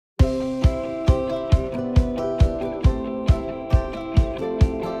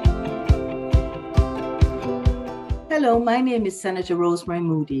Hello, my name is Senator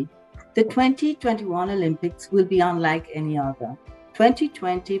Moodie. The 2021 Olympics will be unlike any other.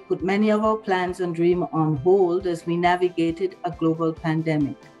 2020 put many of our plans and dreams on hold as we navigated a global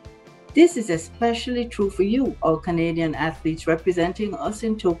pandemic. This is especially true for you, our Canadian athletes representing us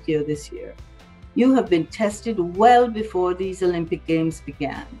in Tokyo this year. You have been tested well before these Olympic Games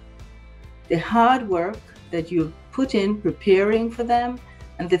began. The hard work that you've put in preparing for them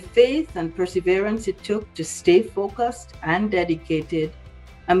and the faith and perseverance it took to stay focused and dedicated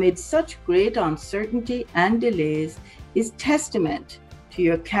amid such great uncertainty and delays is testament to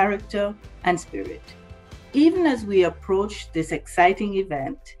your character and spirit. Even as we approach this exciting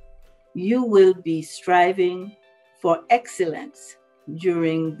event, you will be striving for excellence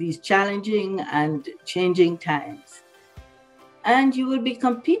during these challenging and changing times. And you will be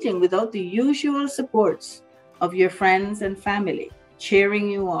competing without the usual supports of your friends and family cheering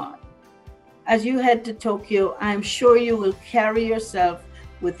you on. As you head to Tokyo, I'm sure you will carry yourself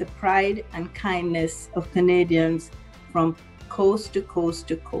with the pride and kindness of Canadians from coast to coast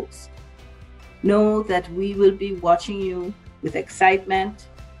to coast. Know that we will be watching you with excitement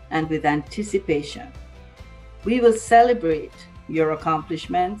and with anticipation. We will celebrate your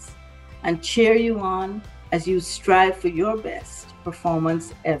accomplishments and cheer you on as you strive for your best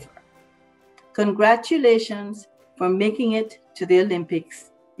performance ever. Congratulations for making it to the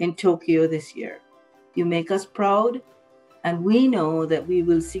Olympics in Tokyo this year. You make us proud, and we know that we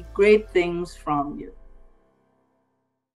will see great things from you.